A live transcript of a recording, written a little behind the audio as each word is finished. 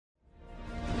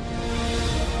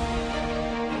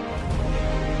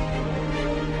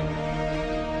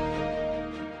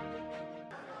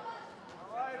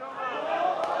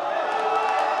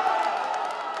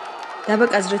დაბა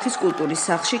კაზრეთის კულტურის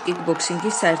სახლში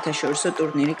კიკბოქსინგის საერთაშორისო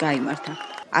ტურნირი გაიმართა.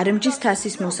 RMG-ის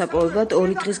თასის მოსაპოვებლად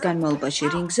 2 დღის განმავლობაში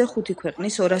რინგზე 5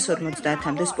 ქვეყნის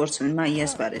 250-მდე სპორტსმენმა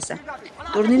იასპარეზა.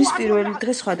 ტურნირის პირველი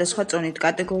დღე სხვადასხვა წონით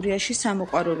კატეგორიაში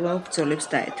სამოყვარულო ბრძოლებს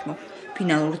დაეთმო.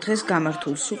 ფინალურ დღეს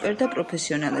გამართულ სუპერ და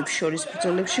პროფესიონალებს შორის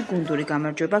ბრძოლებში გუნდური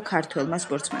გამარჯვება ქართველმა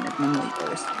სპორტსმენებმა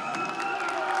მოიპოვეს.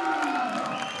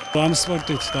 ამ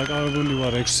სპორტით დაკავებული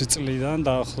ვარ 6 წლიდან,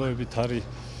 დაახლოებით არის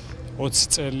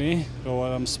 20 წელი, რო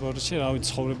ვარ ამ სპორტში, რავი,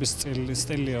 ცხოვრების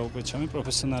სტილია უკვე ჩემი,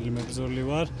 პროფესიონალი მებრძოლი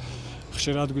ვარ.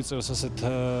 ხშირად გვიწევს ასეთ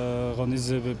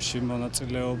ღონისძიებებში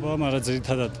მონაწილეობა, მაგრამ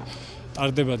ძირითადად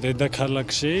ტარდება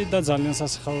დედაქალაქში და ძალიან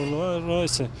სასიხარულოა, რომ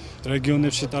ესე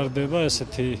რეგიონებში ტარდება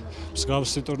ესეთი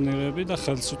მსგავსი ტურნირები და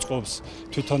ხელს უწყობს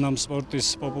თვითონ ამ სპორტის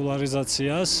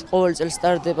პოპულარიზაციას. ყოველ წელს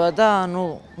ტარდება და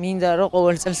მინდა რომ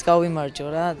ყოველ წელს გავიმარჯო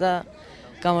რა და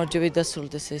გამარჯვებით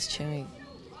დასრულდეს ეს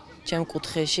ჩემ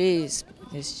კუთხეში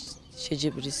ეს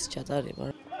შეჯიბრის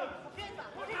ჩატარება.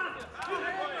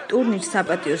 ტურნირს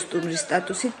საპატიოს ტურნირის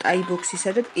სტატუსით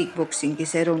ტაიბოქსისა და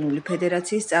კიკბოქსინგის ეროვნული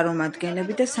ფედერაციის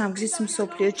წარმომადგენლები და სამგზის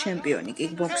მსოფლიო ჩემპიონი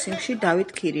კიკბოქსინგში დავით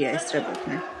ქირია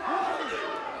ესწრებოდნენ.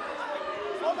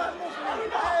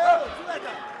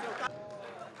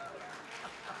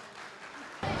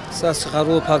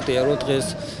 სასიხარულო ფაქტია, რომ დღეს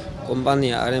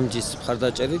კომპანია RMG-ის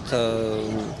მხარდაჭერით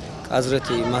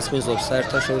კაზრეთი უმასპინძლობს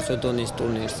საერთაშორისო დონის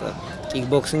ტურნირს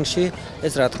კიკბოქსინგში.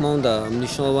 ეს რა თქმა უნდა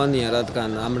მნიშვნელოვანია, რადგან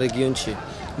ამ რეგიონში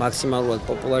მაქსიმალურად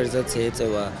პოპულარიზაცია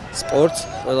ეწევა სპორტს,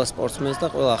 ყველა სპორტსმენს და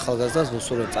ყველა ახალგაზრდას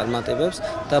ვუსურვებ წარმატებებს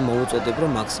და მოვუწოდებ,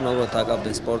 რომ მაქსიმალურად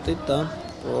დაკავდნენ სპორტით და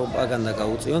პროპაგანდა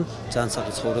გაუწიონ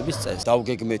ჯანსაღი ცხოვრების წესს.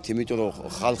 დავგეგმეთ, იმიტომ რომ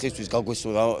ხალხისთვის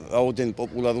გაგვესწრო რაოდენ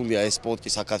პოპულარულია ეს სპორტი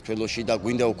საქართველოში და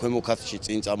გვინდა ქვემო ქართლში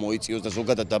წინ წამოიწიოს და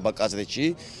ზოგადად დაბა კაზრეთში.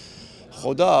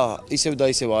 ხო და ისევ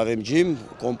RMG-მ,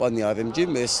 კომპანია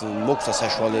RMG-მ ეს მოგცა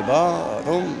საშუალება,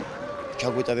 რომ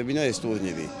ჩაგვეტარებინა ეს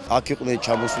ტურნირი. აქ იყვნენ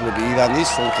ჩამოსულები ირანის,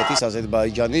 სომხეთის,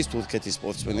 აზერბაიჯანის, თურქეთის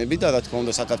სპორტსმენები და რა თქმა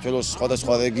უნდა საქართველოს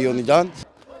სხვადასხვა რეგიონიდან.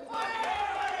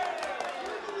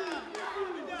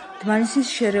 დმანისის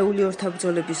შერეული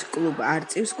ორთაბრძოლების კლუბ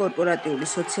არწივს კორპორატიული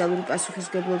სოციალური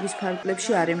პასუხისმგებლობის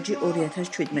ფარგლებში RMG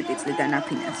 2017 წლიდან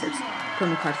აფინანსებს.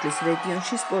 ქვემო ქართლის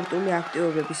რეგიონში სპორტული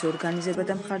აქტივობების ორგანიზება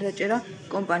და მხარდაჭერა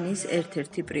კომპანიის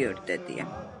ერთ-ერთი პრიორიტეტია.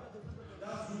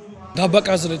 დაბა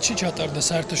კაზრეთში ჩატარდა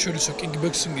საერთაშორისო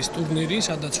კიკბოქსინგის ტურნირი,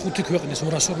 სადაც 5 ქვეყნის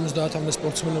 250-მდე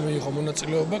სპორტსმენმა მიიღო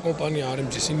მონაწილეობა კომპანია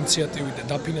RMG-ის ინიციატივით და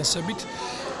დაფინანსებით.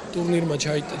 ტურნირმა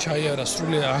ჩაიარა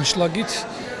სრულიად ანშლაგით.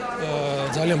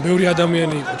 ძალიან ბევრი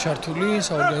ადამიანი იყო ჩართული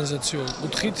საორგანიზაციო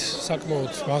კუთხით,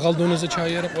 საკმაოდ მაღალ დონეზე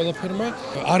ჩაიარა ყველაფერმა.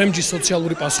 RMG-ის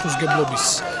სოციალური პასუხისმგებლობის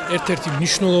ერთ-ერთი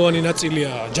მნიშვნელოვანი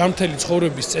ნაწილია ჯანმრთელი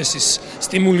ცხოვრების წესის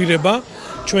სტიმულირება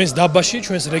ჩვენს დაბაში,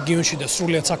 ჩვენს რეგიონში და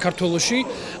სრულიად საქართველოში.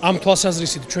 ამ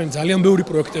თვალსაზრისით ჩვენ ძალიან ბევრი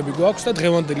პროექტები გვაქვს და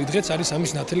დღევანდელი დღეც არის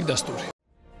ამის ნათელი დასტური.